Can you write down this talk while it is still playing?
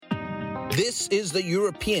This is the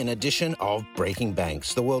European edition of Breaking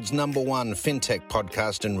Banks, the world's #1 fintech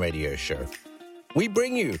podcast and radio show. We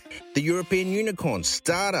bring you the European unicorns,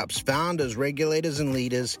 startups, founders, regulators, and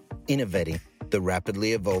leaders innovating the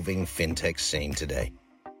rapidly evolving fintech scene today.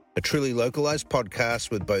 A truly localized podcast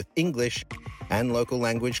with both English and local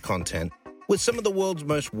language content, with some of the world's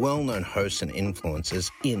most well-known hosts and influencers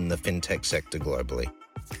in the fintech sector globally.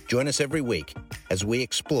 Join us every week as we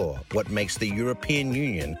explore what makes the European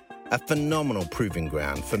Union a phenomenal proving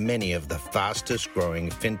ground for many of the fastest growing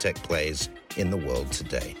fintech players in the world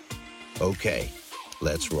today. Okay,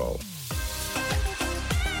 let's roll.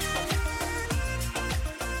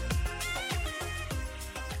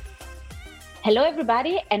 Hello,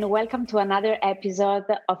 everybody, and welcome to another episode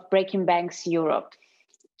of Breaking Banks Europe.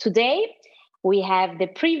 Today, we have the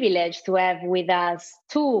privilege to have with us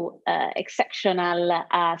two exceptional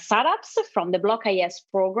startups from the Block.is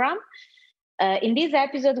program. In this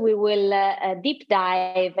episode, we will deep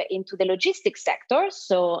dive into the logistics sector.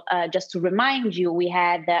 So just to remind you, we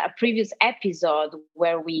had a previous episode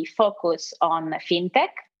where we focus on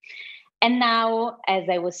fintech. And now, as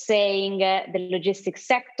I was saying, the logistics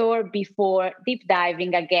sector before deep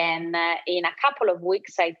diving again in a couple of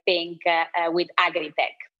weeks, I think, with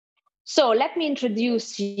agritech. So let me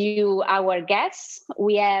introduce you our guests.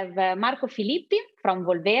 We have Marco Filippi from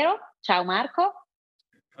Volvero. Ciao, Marco.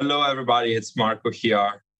 Hello, everybody. It's Marco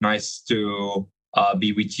here. Nice to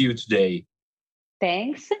be with you today.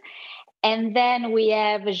 Thanks. And then we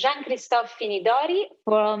have Jean-Christophe Finidori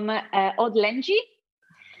from Odlengi.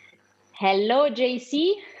 Hello,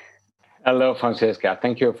 JC. Hello, Francesca.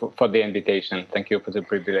 Thank you for the invitation. Thank you for the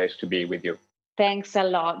privilege to be with you. Thanks a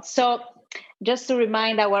lot. So just to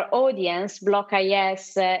remind our audience,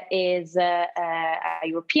 Block.is is a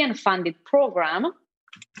European funded program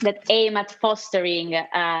that aim at fostering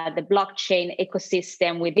the blockchain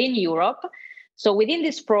ecosystem within Europe. So within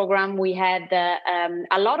this program, we had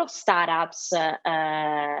a lot of startups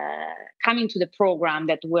coming to the program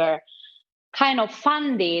that were kind of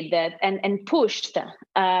funded and pushed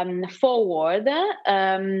forward.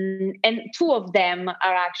 And two of them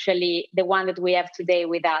are actually the one that we have today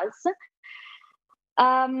with us.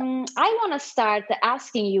 I want to start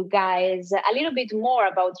asking you guys a little bit more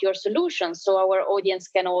about your solution so our audience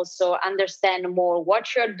can also understand more what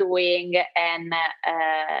you're doing, and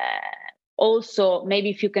also maybe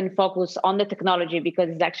if you can focus on the technology, because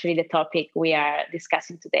it's actually the topic we are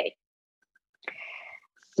discussing today.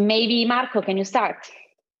 Maybe Marco, can you start?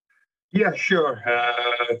 Yeah, sure.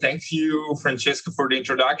 Thank you, Francesca, for the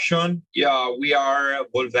introduction. Yeah, we are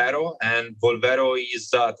Volvero, and Volvero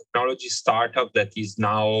is a technology startup that is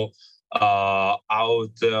now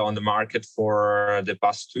out on the market for the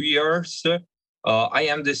past 2 years. I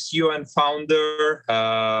am the CEO and founder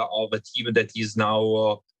of a team that is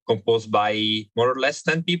now composed by more or less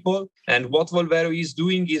 10 people. And what Volvero is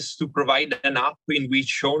doing is to provide an app in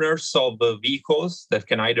which owners of vehicles that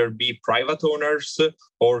can either be private owners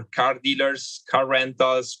or car dealers, car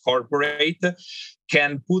rentals, corporate,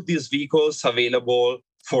 can put these vehicles available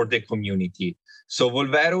for the community. So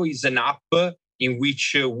Volvero is an app in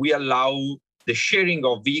which we allow the sharing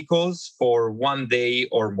of vehicles for 1 day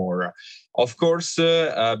or more. Of course,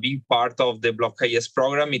 being part of the Block.is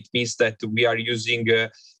program, it means that we are using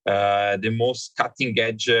the most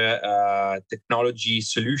cutting-edge technology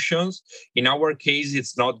solutions. In our case,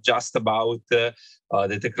 it's not just about the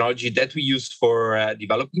technology that we use for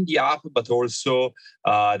developing the app, but also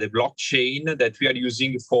the blockchain that we are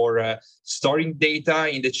using for storing data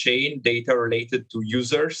in the chain, data related to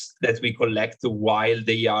users that we collect while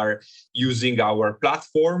they are using our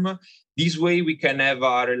platform. This way, we can have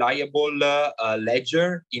a reliable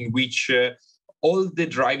ledger in which all the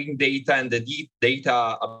driving data and the deep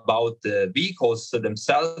data about the vehicles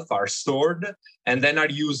themselves are stored and then are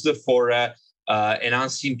used for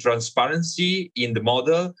enhancing transparency in the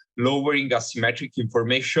model, lowering asymmetric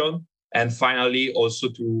information, and finally also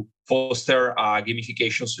to foster a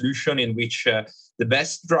gamification solution in which the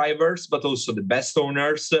best drivers, but also the best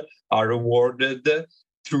owners are rewarded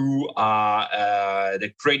through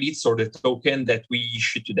the credits or the token that we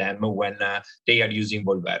issue to them when they are using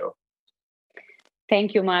Volvero.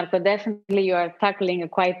 Thank you, Marco. Definitely you are tackling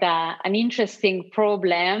quite an interesting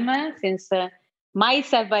problem since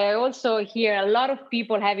myself, but I also hear a lot of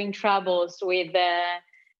people having troubles with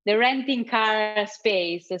the renting car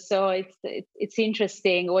space. So it's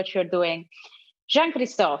interesting what you're doing.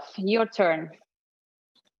 Jean-Christophe, your turn.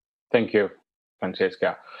 Thank you,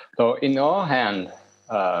 Francesca. So in our hand,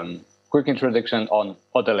 quick introduction on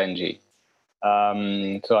Odlengi.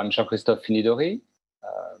 So I'm Jean-Christophe Finidori,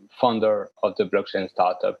 founder of the blockchain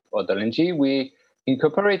startup Odlengi. We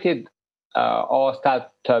incorporated our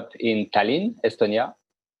startup in Tallinn, Estonia.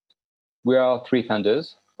 We are 3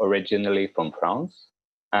 founders, originally from France,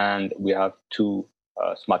 and we have 2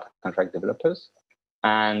 smart contract developers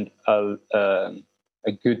and a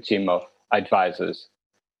good team of advisors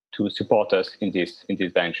to support us in these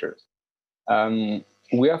ventures.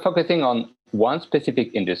 We are focusing on one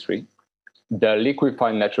specific industry, the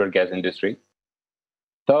liquefied natural gas industry.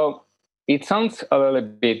 So it sounds a little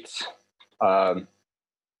bit, it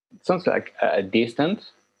sounds like a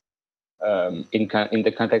distant in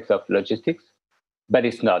the context of logistics, but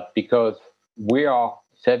it's not, because we are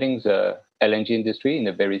serving the LNG industry in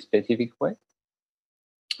a very specific way.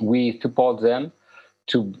 We support them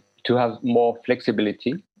to have more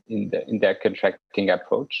flexibility in their contracting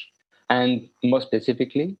approach, and more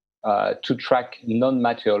specifically, to track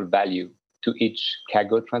non-material value to each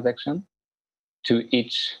cargo transaction, to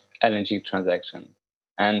each LNG transaction.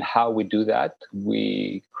 And how we do that,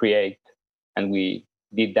 we create, and we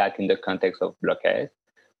did that in the context of Block AS,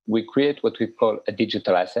 we create what we call a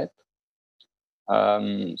digital asset.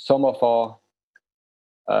 Some of our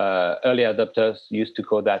early adopters used to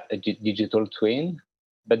call that a digital twin,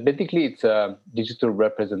 but basically it's a digital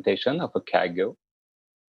representation of a cargo,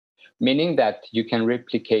 meaning that you can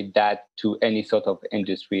replicate that to any sort of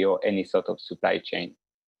industry or any sort of supply chain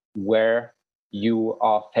where you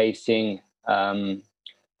are facing a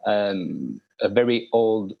very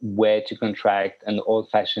old way to contract, an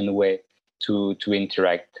old-fashioned way to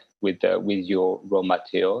interact with your raw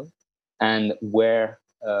material, and where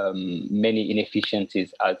many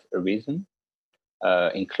inefficiencies has arisen,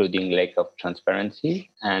 including lack of transparency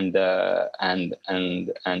and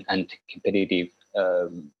competitive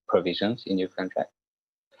provisions in your contract.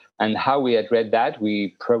 And how we address that,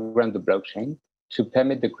 we program the blockchain to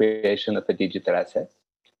permit the creation of a digital asset.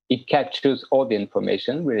 It captures all the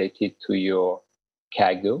information related to your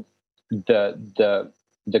cargo,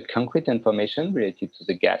 the concrete information related to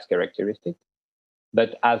the gas characteristics,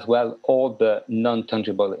 but as well all the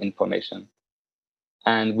non-tangible information.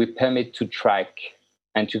 And we permit to track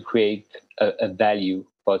and to create a value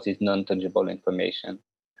for this non-tangible information.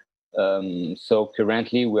 So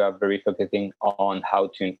currently we are very focusing on how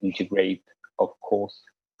to integrate, of course,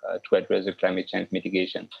 to address the climate change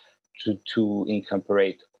mitigation, to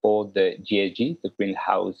incorporate all the GHG, the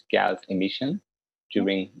greenhouse gas emission,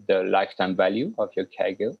 during the lifetime value of your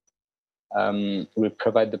cargo. We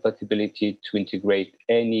provide the possibility to integrate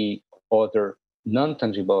any other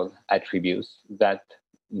non-tangible attributes that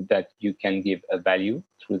you can give a value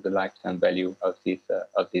through the lifetime value of this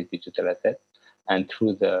digital asset and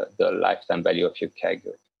through the lifetime value of your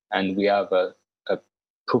cargo. And we have a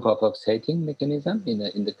proof of offsetting mechanism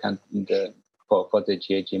for the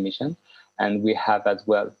GHG emission, and we have as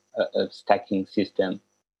well a stacking system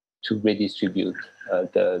to redistribute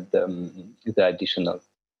the additional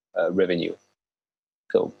revenue.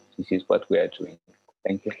 So this is what we are doing.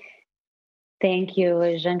 Thank you. Thank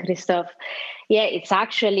you, Jean-Christophe. Yeah, it's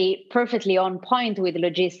actually perfectly on point with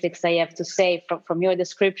logistics, I have to say. From your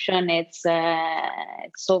description, it's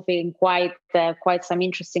solving quite some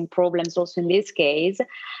interesting problems also in this case,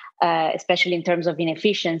 especially in terms of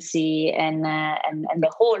inefficiency and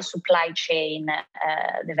the whole supply chain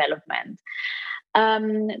development.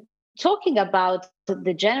 Talking about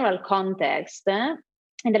the general context,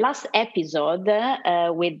 in the last episode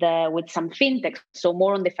with some fintech, so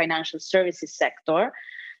more on the financial services sector,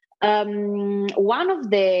 one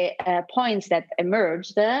of the points that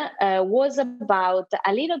emerged was about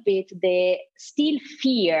a little bit the still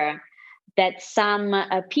fear that some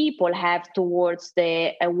people have towards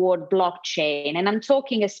the word blockchain. And I'm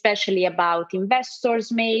talking especially about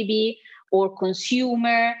investors maybe, or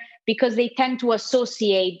consumer, because they tend to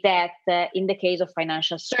associate that in the case of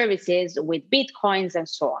financial services with Bitcoins and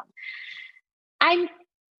so on. I'm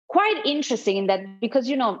quite interested in that because,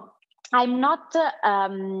 I'm not,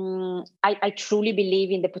 I truly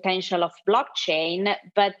believe in the potential of blockchain,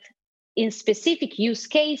 but in specific use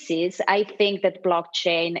cases, I think that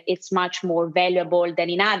blockchain is much more valuable than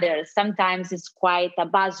in others. Sometimes it's quite a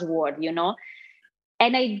buzzword,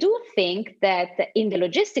 And I do think that in the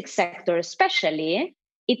logistics sector, especially,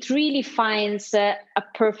 it really finds a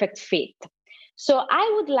perfect fit. So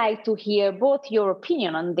I would like to hear both your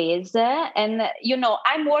opinion on this. And,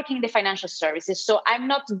 I'm working in the financial services, so I'm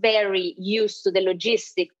not very used to the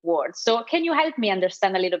logistic world. So can you help me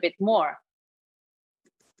understand a little bit more?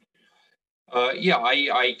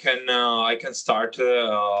 I can start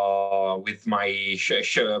with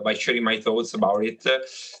by sharing my thoughts about it.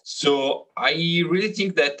 So I really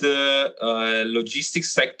think that the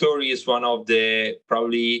logistics sector is one of the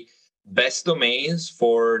probably best domains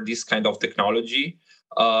for this kind of technology.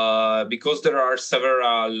 because there are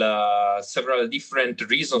several different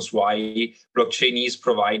reasons why blockchain is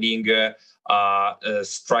providing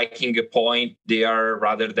striking a point there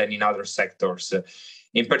rather than in other sectors.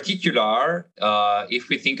 In particular, if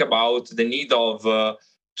we think about the need of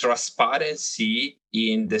transparency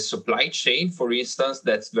in the supply chain, for instance,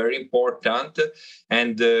 that's very important.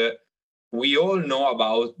 And we all know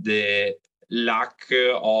about the lack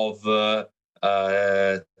of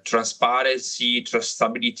transparency,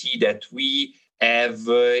 trustability that we have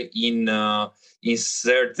in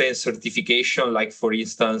certain certification, like for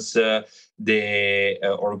instance the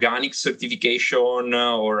organic certification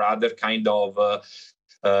or other kind of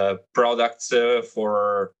products,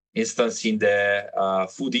 for instance, in the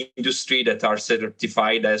food industry that are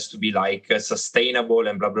certified as to be like sustainable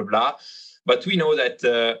and blah blah blah. But we know that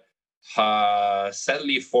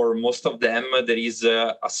sadly, for most of them, there is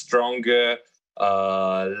a strong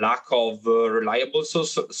lack of reliable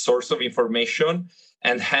source of information,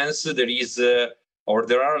 and hence there is or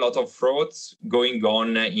there are a lot of frauds going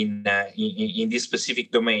on in this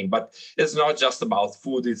specific domain. But it's not just about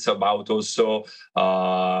food; it's about also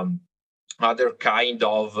other kind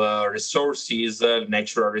of resources,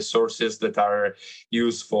 natural resources that are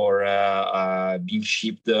used for being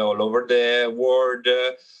shipped all over the world,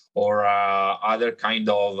 or other kind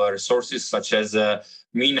of resources such as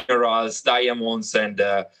minerals, diamonds, and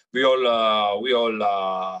we all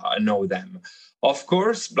know them. Of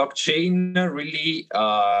course, blockchain really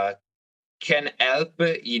can help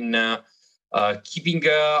in keeping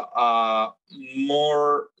a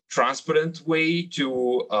more transparent way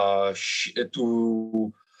to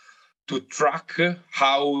track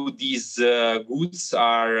how these goods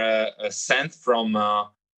are sent from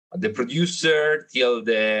the producer till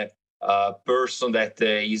the person that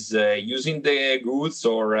is using the goods,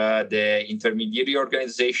 or the intermediary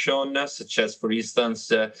organization, such as, for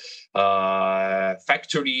instance,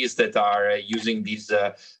 factories that are using these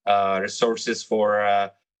resources for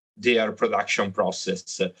their production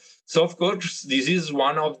process. So, of course, this is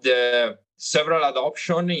one of the several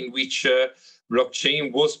adoptions in which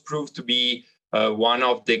blockchain was proved to be one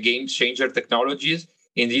of the game changer technologies.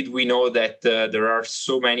 Indeed, we know that there are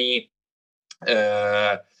so many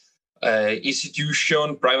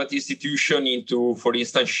private institution into, for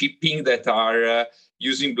instance, shipping that are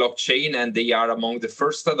using blockchain, and they are among the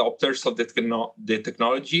first adopters of the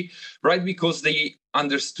technology, right? Because they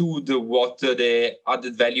understood what the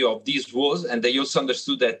added value of this was, and they also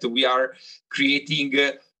understood that we are creating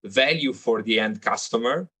value for the end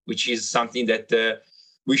customer, which is something that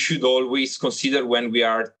we should always consider when we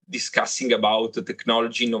are discussing about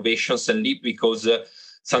technology innovations and leap, because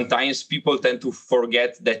sometimes people tend to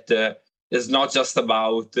forget that it's not just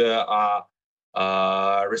about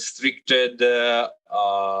restricted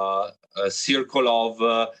circle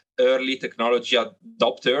of early technology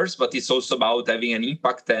adopters, but it's also about having an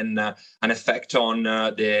impact and an effect on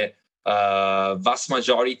the vast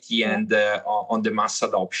majority and on the mass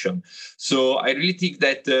adoption. So I really think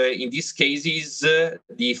that in these cases,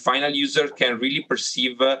 the final user can really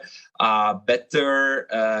perceive a better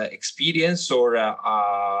experience or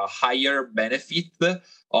a higher benefit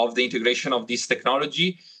of the integration of this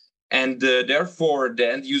technology. And therefore,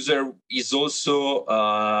 the end user is also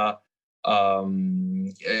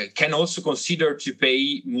can also consider to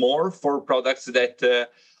pay more for products that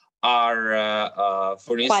are,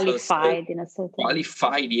 for instance, qualified in a certain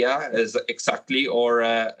qualified, exactly, or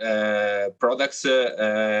products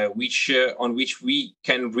on which we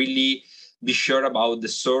can really be sure about the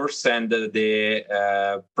source and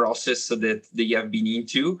the process that they have been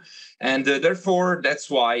into, and therefore that's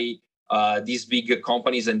why these big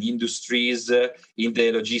companies and industries in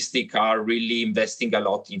the logistic are really investing a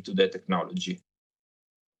lot into the technology.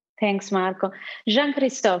 Thanks, Marco.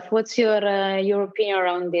 Jean-Christophe, what's your opinion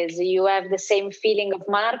around this? You have the same feeling of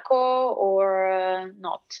Marco or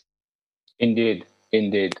not? Indeed.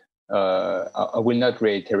 I will not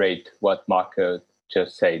reiterate what Marco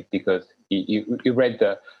just said, because you read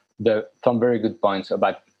some very good points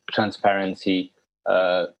about transparency,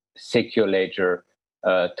 secure ledger,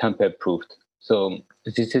 tamper-proofed. So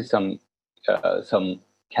this is some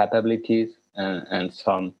capabilities and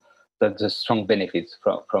some the strong benefits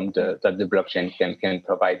from that the blockchain can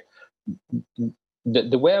provide.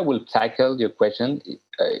 The way I will tackle your question,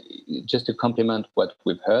 just to complement what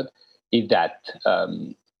we've heard, is that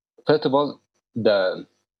first of all, the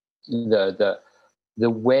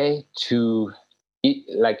way to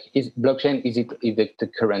is blockchain, is it the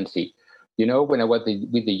currency? You know, when I was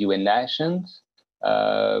with the UN Nations,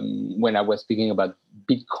 when I was speaking about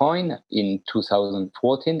Bitcoin in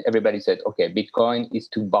 2014, everybody said, okay, Bitcoin is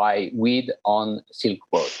to buy weed on Silk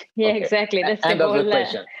Road. Yeah, okay. Exactly. That's End the of whole. the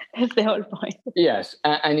question. That's the whole point. Yes,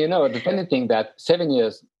 and the funny thing that 7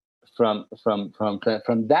 years from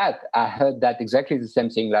that, I heard that exactly the same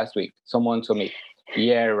thing last week. Someone told me,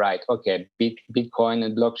 yeah, right, okay, Bitcoin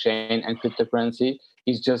and blockchain and cryptocurrency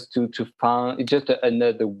is just it's just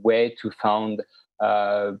another way to fund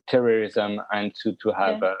terrorism and to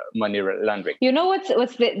have money laundering. You know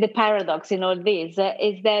what's the paradox in all this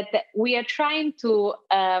is that we are trying to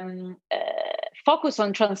focus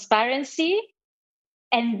on transparency,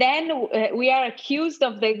 and then we are accused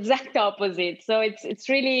of the exact opposite. So it's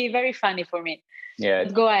really very funny for me. Yeah.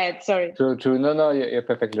 But go ahead. Sorry. True. No, you're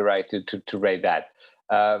perfectly right to rate that.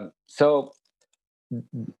 So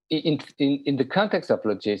in the context of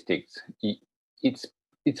logistics,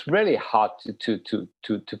 it's really hard to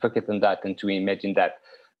focus on that and to imagine that.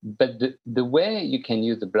 But the way you can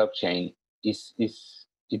use the blockchain is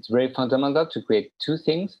it's very fundamental to create two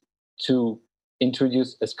things: to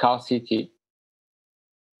introduce a scarcity,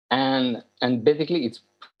 and basically it's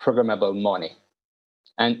programmable money.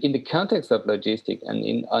 And in the context of logistics, and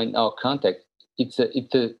in our context,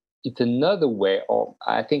 it's another way, or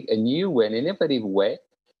I think a new way, an innovative way,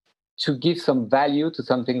 to give some value to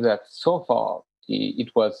something that so far it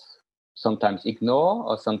was sometimes ignored,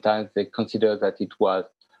 or sometimes they consider that it was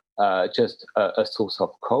just a source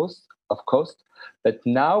of cost. But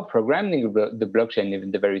now programming the blockchain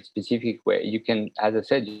in a very specific way, you can, as I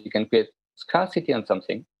said, you can create scarcity on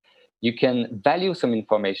something. You can value some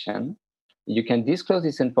information. You can disclose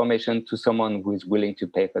this information to someone who is willing to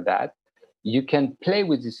pay for that. You can play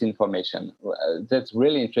with this information. That's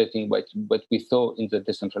really interesting what we saw in the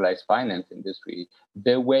decentralized finance industry,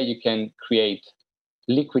 the way you can create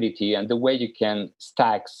liquidity and the way you can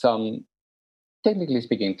stack some, technically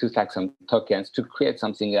speaking, to stack some tokens to create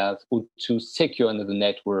something else, or to secure another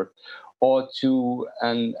network, or to,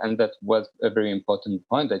 and that was a very important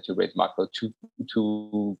point that you raised, Marco,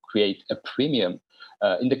 to create a premium.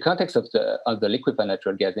 In the context of the liquefied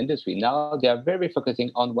natural gas industry, now they are very focusing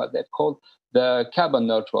on what they've called the carbon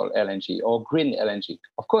neutral LNG or green LNG.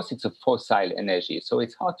 Of course, it's a fossil energy, so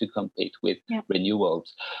it's hard to compete with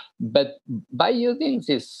renewables. But by using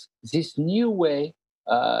this new way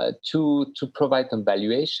to provide some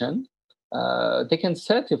valuation, they can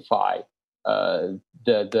certify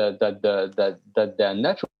that the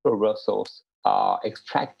natural resource are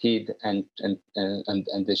extracted and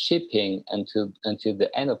the shipping until the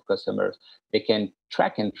end of customers. They can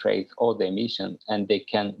track and trace all the emissions, and they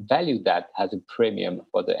can value that as a premium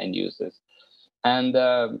for the end users. And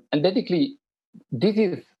basically, this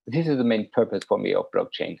is the main purpose for me of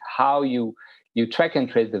blockchain: how you track and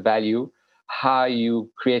trace the value, how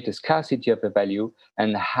you create a scarcity of the value,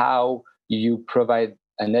 and how you provide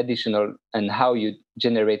an additional, and how you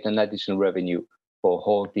generate an additional revenue for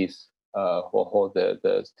all these for all the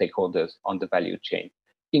stakeholders on the value chain,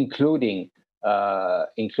 including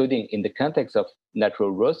in the context of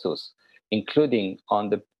natural resources, including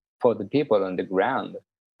for the people on the ground,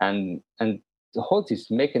 and the whole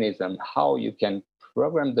this mechanism, how you can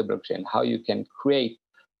program the blockchain, how you can create.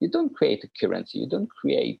 You don't create a currency, you don't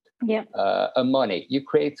create a money, you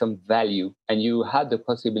create some value, and you have the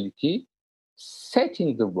possibility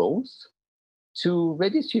setting the rules to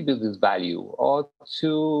redistribute this value, or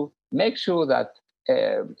to make sure that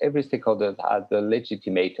every stakeholder has a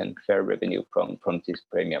legitimate and fair revenue from this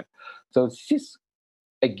premium. So this,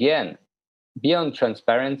 again, beyond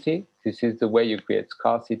transparency, this is the way you create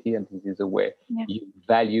scarcity, and this is the way you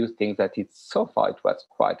value things that so far it was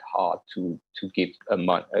quite hard to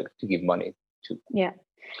give money to. Yeah.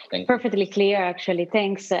 Perfectly clear, actually.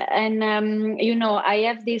 Thanks. And, I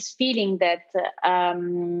have this feeling that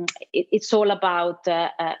it's all about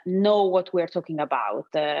know what we're talking about,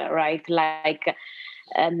 right? Like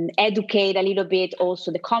educate a little bit also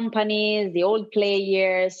the companies, the old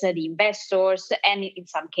players, the investors, and in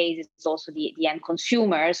some cases also the end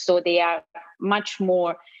consumers. So they are much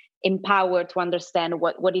more empowered to understand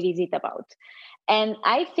what it is about. And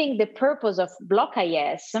I think the purpose of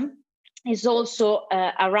BlockIS is also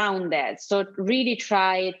around that. So really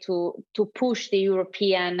try to push the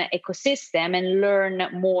European ecosystem and learn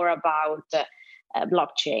more about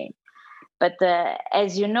blockchain. But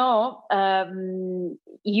as you know,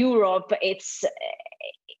 Europe, it's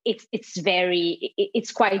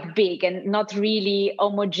quite big and not really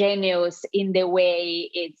homogeneous in the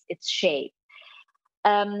way it's shaped.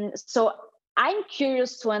 So I'm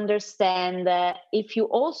curious to understand if you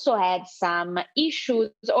also had some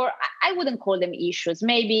issues, or I wouldn't call them issues,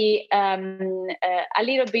 maybe a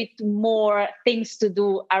little bit more things to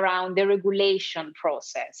do around the regulation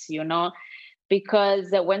process,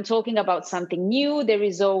 because when talking about something new, there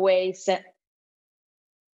is always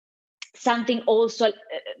something also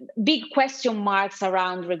big question marks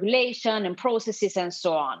around regulation and processes and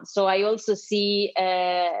so on. So I also see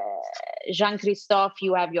Jean-Christophe,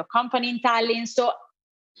 you have your company in Tallinn. So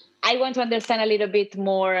I want to understand a little bit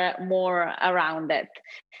more around that.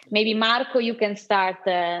 Maybe Marco, you can start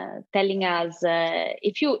telling us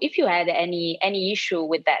if you had any issue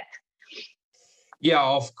with that. Yeah,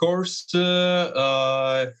 of course.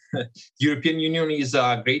 European Union is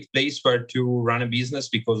a great place where to run a business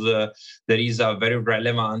because there is a very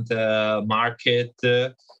relevant market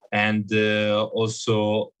and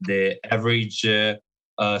also the average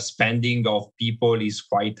spending of people is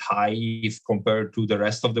quite high if compared to the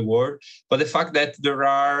rest of the world. But the fact that there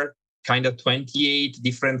are kind of 28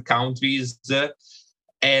 different countries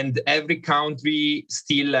and every country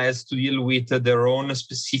still has to deal with their own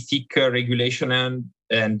specific regulation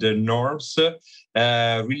and norms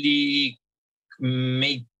really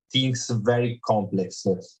make things very complex.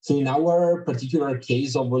 So in our particular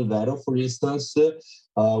case of Volvero, for instance,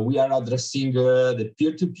 we are addressing the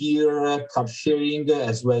peer-to-peer car sharing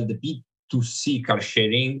as well the B2C car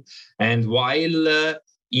sharing. And while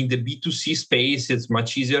in the B2C space, it's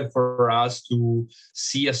much easier for us to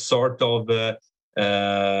see a sort of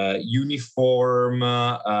uniform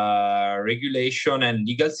regulation and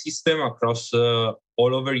legal system across all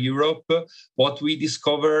over Europe. What we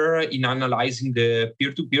discover in analyzing the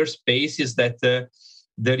peer-to-peer space is that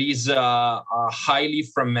there is a highly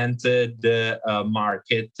fragmented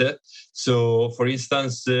market. So, for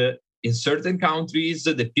instance, in certain countries,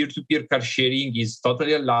 the peer-to-peer car sharing is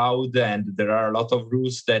totally allowed, and there are a lot of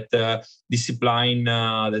rules that discipline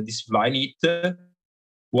it.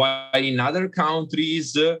 While in other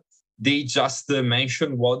countries, they just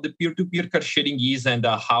mention what the peer-to-peer car sharing is and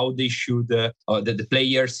how they should, the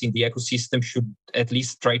players in the ecosystem should at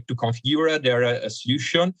least try to configure their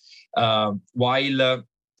solution. While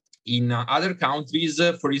in other countries,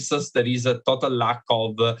 for instance, there is a total lack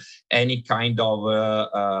of any kind of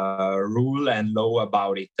rule and law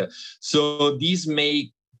about it. So these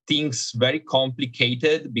make things very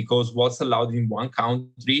complicated because what's allowed in one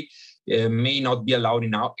country may not be allowed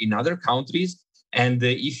in other countries. And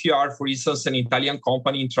if you are, for instance, an Italian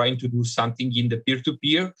company trying to do something in the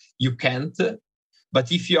peer-to-peer, you can't.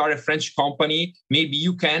 But if you are a French company, maybe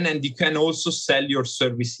you can, and you can also sell your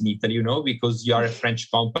service in Italy, because you are a French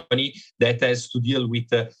company that has to deal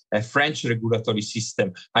with a French regulatory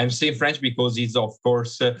system. I'm saying French because it's, of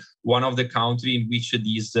course, one of the countries in which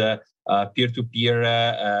these peer-to-peer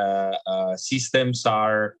systems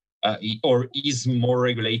are or is more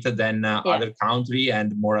regulated than other country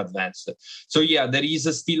and more advanced. So yeah, there is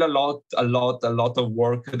still a lot of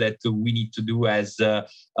work that we need to do as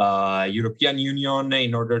European Union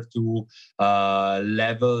in order to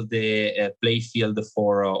level the play field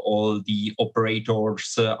for all the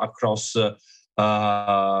operators across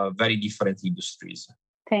very different industries.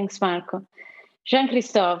 Thanks, Marco.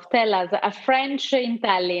 Jean-Christophe, tell us, a French in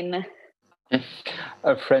Tallinn.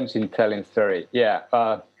 A French in Tallinn story,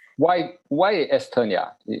 yeah. Why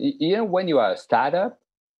Estonia? When you are a startup,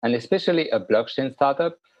 and especially a blockchain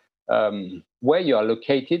startup, where you are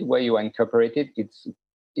located, where you are incorporated,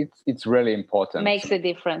 it's really important. Makes a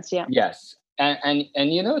difference, yeah. Yes, and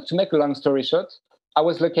to make a long story short, I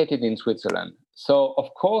was located in Switzerland, so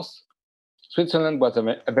of course, Switzerland was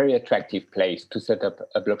a very attractive place to set up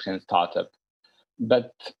a blockchain startup,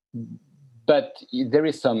 but there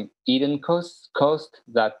is some hidden cost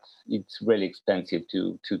that it's really expensive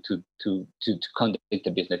to conduct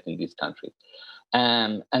a business in this country.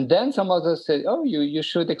 And then some others said, oh, you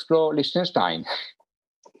should explore Liechtenstein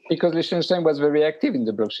because Liechtenstein was very active in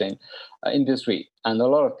the blockchain industry. And a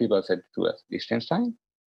lot of people said to us, Liechtenstein?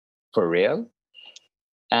 For real?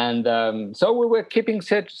 And so we were keeping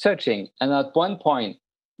searching. And at one point,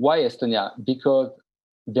 why Estonia? Because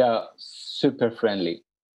they're super friendly.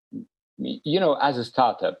 As a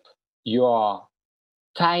startup, you are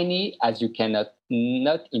tiny as you cannot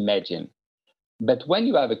not imagine. But when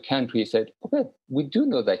you have a country, you said, okay, we do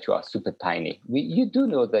know that you are super tiny. You do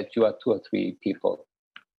know that you are 2 or 3 people.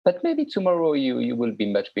 But maybe tomorrow you will be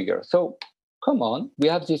much bigger. So come on, we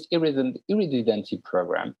have this irresidency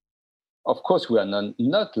program. Of course, we are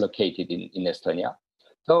not located in Estonia.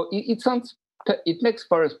 So it makes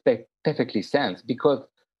for us perfectly sense because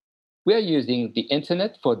we are using the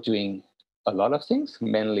internet for doing a lot of things,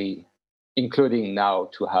 mainly including now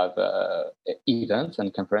to have events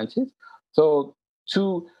and conferences. So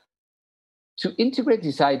to integrate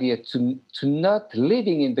this idea to not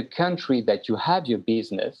living in the country that you have your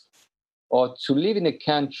business, or to live in a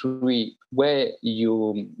country where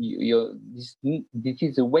this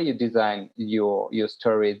is the way you design your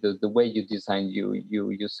story, the way you design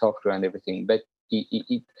your software and everything, but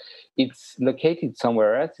it's located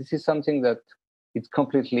somewhere else. This is something that it's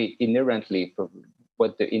completely inherently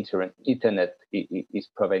what the internet is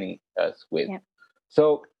providing us with. Yeah.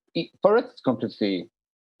 So for us,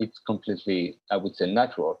 it's completely, I would say,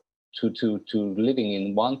 natural to living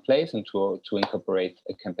in one place and to incorporate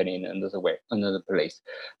a company in another place.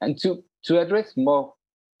 And to address more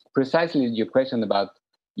precisely your question about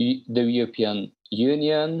the European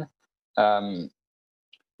Union, there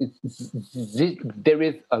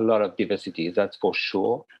is a lot of diversity, that's for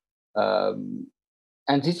sure.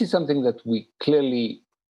 And this is something that we clearly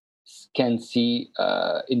can see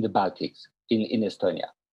in the Baltics, in Estonia.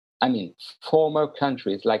 I mean, former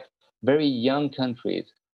countries, like very young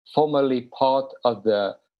countries, formerly part of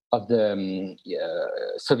the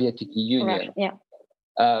Soviet Union. Right. Yeah.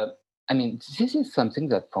 I mean, this is something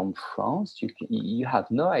that from France you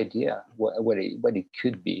have no idea what it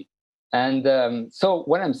could be. And so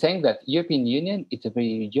when I'm saying that European Union, it's a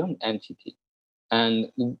very young entity,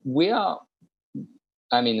 and we are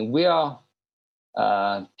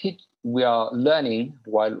learning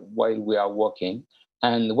while we are working.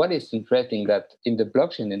 And what is interesting that in the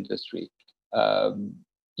blockchain industry,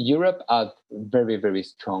 Europe has very, very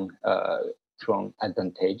strong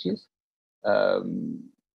advantages.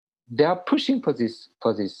 They are pushing for this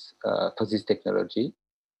technology.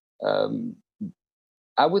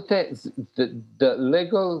 I would say the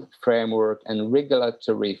legal framework and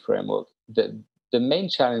regulatory framework, the main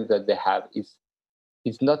challenge that they have is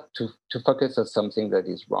not to focus on something that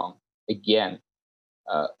is wrong. Again,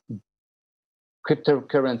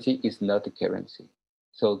 cryptocurrency is not a currency,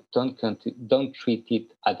 so don't treat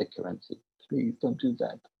it as a currency. Please don't do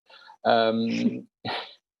that.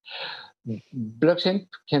 Blockchain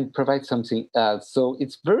can provide something else. So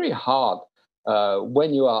it's very hard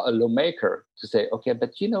when you are a lawmaker to say, okay,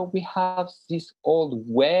 but we have this old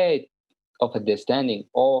way of understanding,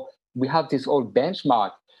 or we have this old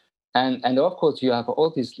benchmark, and of course you have all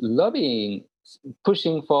this lobbying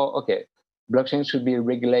pushing for, okay, blockchain should be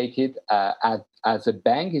regulated as a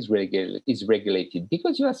bank is regulated,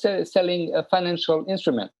 because you are selling a financial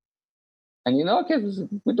instrument. And okay,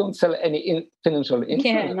 we don't sell any financial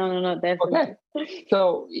instrument. Yeah, no, definitely. Okay.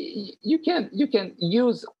 So you can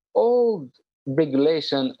use old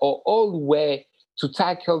regulation or old way to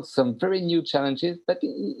tackle some very new challenges, but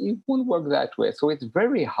it won't work that way. So it's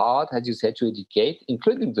very hard, as you said, to educate,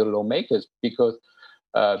 including the lawmakers, because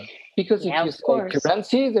if you say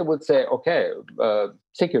currency, they would say, okay,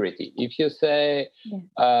 security. If you say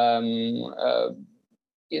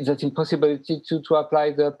that's impossibility to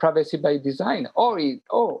apply the privacy by design, or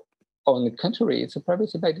on the contrary, it's a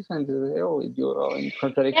privacy by design. You're in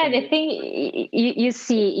contradiction. Yeah, the thing you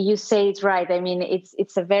say it's right. I mean,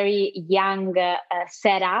 it's a very young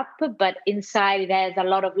setup, but inside it has a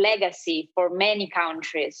lot of legacy for many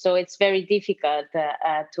countries. So it's very difficult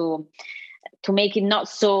to make it not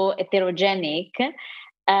so heterogenic.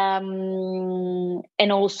 And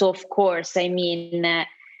also, of course, I mean,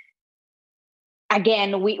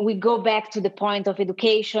 again, we go back to the point of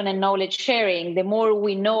education and knowledge sharing. The more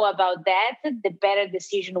we know about that, the better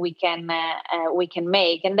decision we can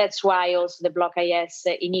make. And that's why also the BlockIS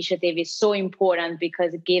initiative is so important,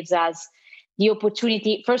 because it gives us the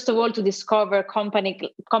opportunity, first of all, to discover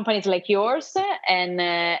companies like yours and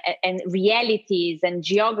realities and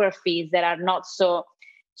geographies that are not so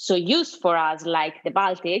used for us, like the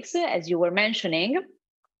Baltics, as you were mentioning,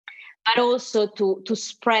 but also to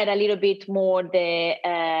spread a little bit more the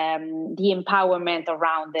empowerment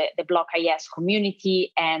around the BlockIS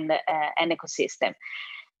community and ecosystem.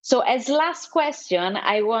 So as last question,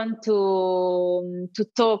 I want to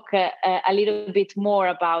talk a little bit more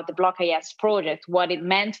about the BlockIS project, what it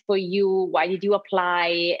meant for you, why did you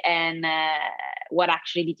apply, and what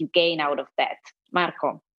actually did you gain out of that?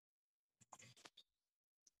 Marco.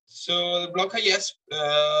 So the BlockIS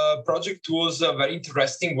project was a very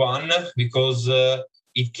interesting one, because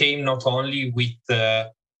it came not only with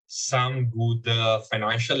some good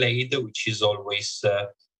financial aid, which is always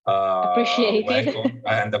appreciated. Welcome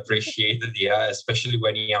and appreciated, yeah, especially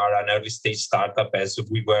when you are an early stage startup, as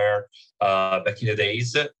we were back in the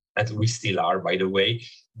days, and we still are, by the way.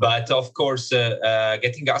 But of course,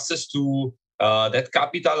 getting access to that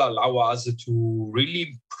capital allow us to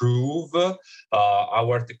really improve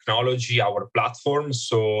our technology, our platform.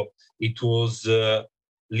 So it was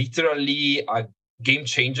literally a game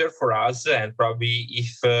changer for us. And probably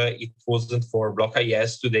if it wasn't for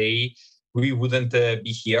BlockIS today, we wouldn't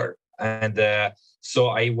be here. And so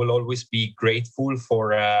I will always be grateful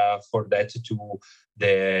for that to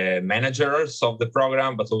the managers of the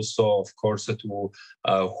program, but also, of course, to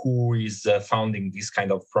who is founding these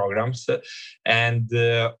kind of programs. And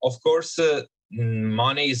of course,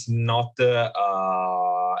 money is not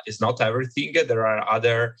everything. There are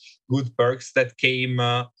other good perks that came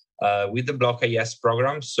with the BlockIS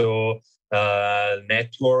program. So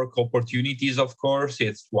network opportunities, of course,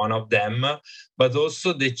 it's one of them, but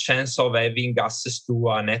also the chance of having access to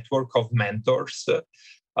a network of mentors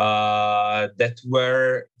that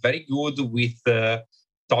were very good with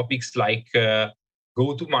topics like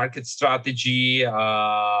go-to-market strategy,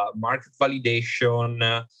 market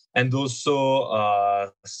validation, and also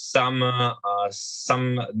some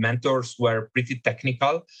mentors were pretty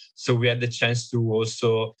technical. So we had the chance to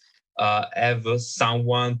also have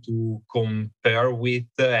someone to compare with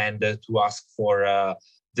and to ask for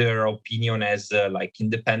their opinion as like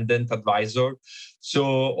independent advisor. So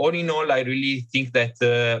all in all, I really think that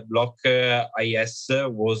BlockIS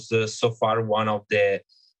was so far one of the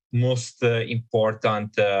most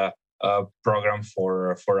important program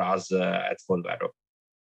for us at Volvero.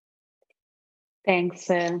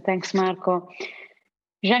 Thanks, Marco.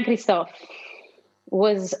 Jean-Christophe,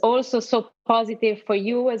 was also so positive for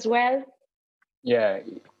you as well? Yeah,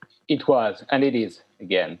 it was, and it is,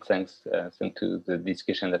 again, thanks to the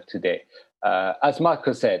discussion of today. As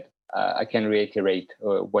Marco said, I can reiterate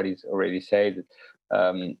what is already said.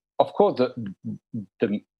 Of course,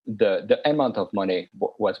 the amount of money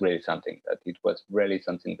was really something that it was really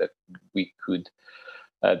something that we could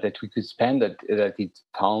spend, that it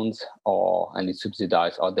funds and it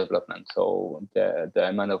subsidized our development. So the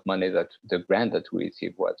amount of money that the grant that we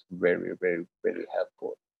received was very, very, very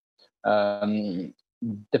helpful.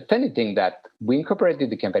 The funny thing that we incorporated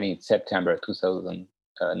the company in September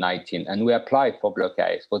 2019, and we applied for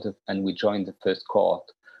BlockIS, and we joined the first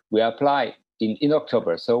cohort. We applied in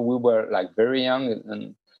October, so we were like very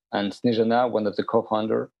young. And Snezhana, one of the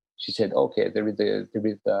co-founders, she said, "Okay, there is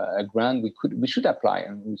a grant we should apply."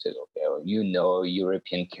 And we said, "Okay, well,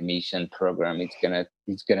 European Commission program, it's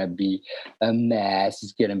gonna be a mess.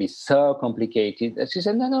 It's gonna be so complicated." And she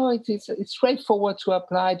said, "No, it's straightforward to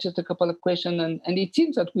apply. Just a couple of questions, and it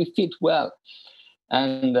seems that we fit well."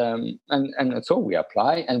 And so we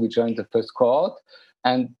applied and we joined the first cohort,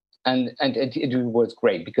 and it was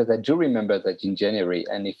great, because I do remember that in January,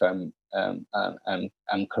 and if I'm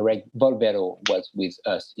correct, Volvero was with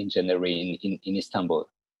us in January in Istanbul,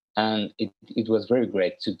 and it was very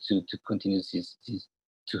great to continue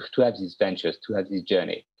to have these ventures, to have this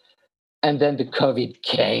journey. And then the COVID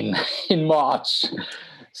came in March,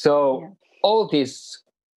 so all this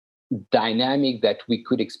dynamic that we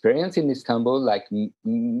could experience in Istanbul, like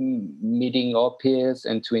meeting our peers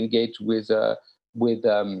and to engage with the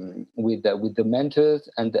mentors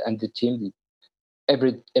and the team,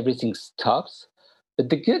 everything stops. But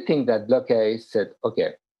the good thing that BlockIS said,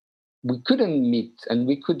 okay, we couldn't meet and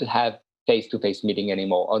we could have face-to-face meeting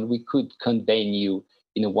anymore, and we could convene you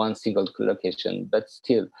in one single location. But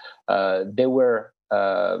still, there were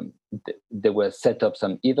set up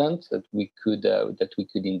some events that we could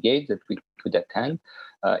engage, that we could attend,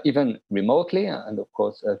 even remotely and of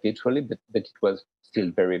course virtually. But it was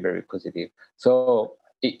still very, very positive. So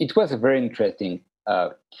it was a very interesting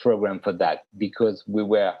program for that, because we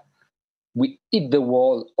hit the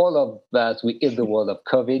wall. All of us, we hit the wall of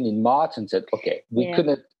COVID in March and said, okay,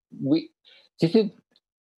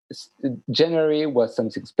 January was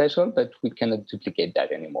something special, but we cannot duplicate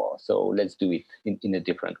that anymore. So let's do it in a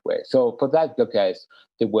different way. So for that, BlockIS,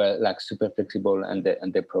 they were like super flexible, and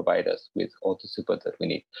they provide us with all the support that we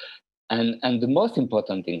need. And the most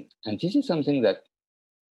important thing, and this is something that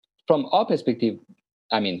from our perspective,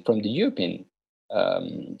 I mean, from the European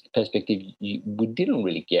perspective, we didn't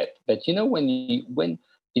really get. But when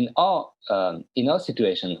in our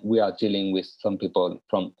situation, we are dealing with some people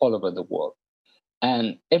from all over the world.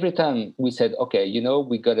 And every time we said, okay, we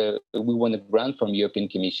want a grant from European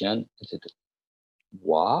Commission, I said,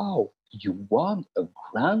 wow, you want a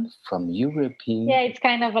grant from European? Yeah, it's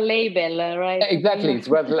kind of a label, right? Exactly. It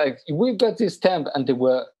was like, we got this stamp, and they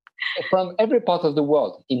were from every part of the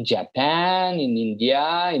world, in Japan, in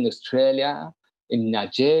India, in Australia, in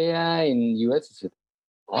Nigeria, in US. I said,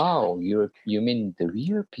 wow, you mean the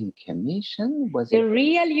European Commission? Was the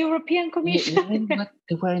real European Commission? You mean what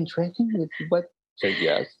they were interested with? So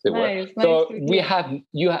yes, they were. Nice So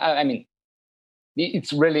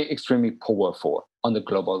it's really extremely powerful on the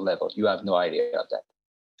global level. You have no idea of that.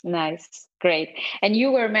 Nice, great. And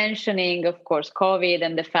you were mentioning, of course, COVID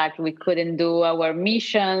and the fact we couldn't do our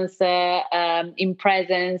missions in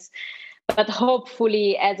presence. But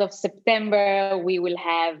hopefully, as of September, we will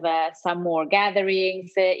have some more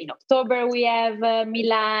gatherings. In October, we have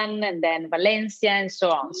Milan and then Valencia and so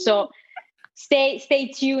on. So stay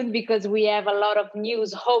tuned because we have a lot of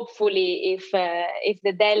news. Hopefully, if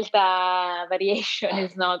the Delta variation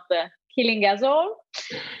is not killing us all.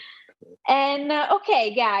 And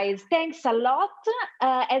okay, guys, thanks a lot.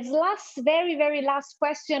 As very, very last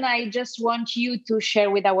question, I just want you to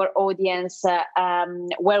share with our audience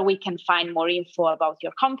where we can find more info about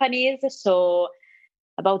your companies. So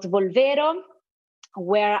about Volvero,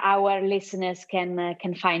 where our listeners can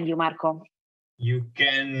find you, Marco. You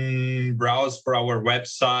can browse for our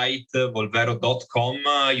website,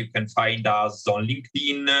 volvero.com. You can find us on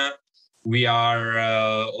LinkedIn. We are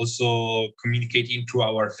also communicating through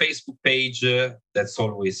our Facebook page. That's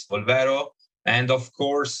always Volvero. And of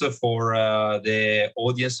course, for the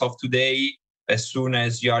audience of today, as soon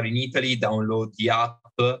as you are in Italy, download the app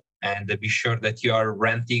and be sure that you are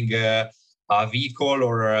renting a vehicle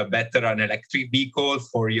or better, an electric vehicle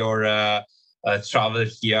for your travel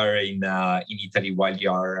here in Italy while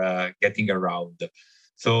you are getting around.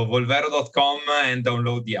 So volvero.com and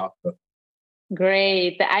download the app.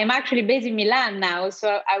 Great. I'm actually based in Milan now,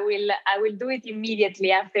 so I will do it immediately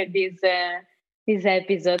after this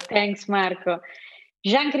episode. Thanks, Marco.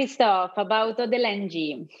 Jean-Christophe, about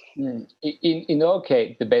Odel. In our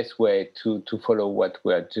case, the best way to follow what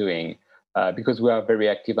we are doing, because we are very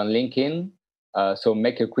active on LinkedIn, so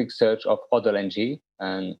make a quick search of Odel,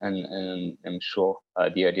 and I'm sure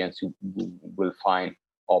the audience will find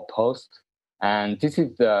our post. And this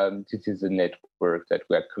is a network that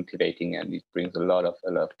we are cultivating, and it brings a lot of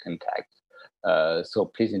contact. So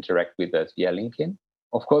please interact with us via LinkedIn.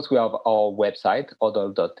 Of course, we have our website,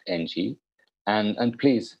 odel.ng, and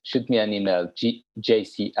please shoot me an email,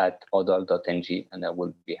 jc@odel.ng, and I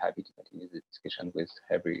will be happy to continue the discussion with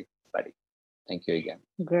everybody. Thank you again.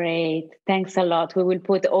 Great, thanks a lot. We will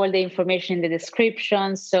put all the information in the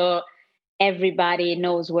description so everybody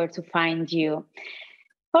knows where to find you.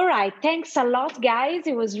 All right. Thanks a lot, guys.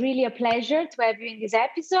 It was really a pleasure to have you in this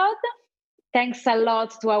episode. Thanks a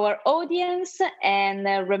lot to our audience. And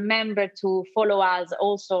remember to follow us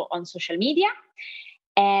also on social media.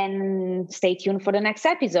 And stay tuned for the next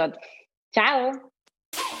episode. Ciao.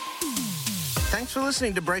 Thanks for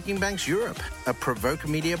listening to Breaking Banks Europe, a Provoke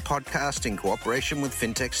Media podcast in cooperation with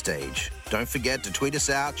FinTech Stage. Don't forget to tweet us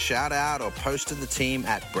out, shout out, or post to the team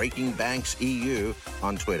at Breaking Banks EU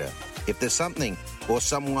on Twitter. If there's something or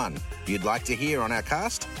someone you'd like to hear on our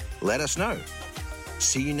cast, let us know.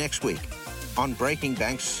 See you next week on Breaking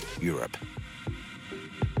Banks Europe.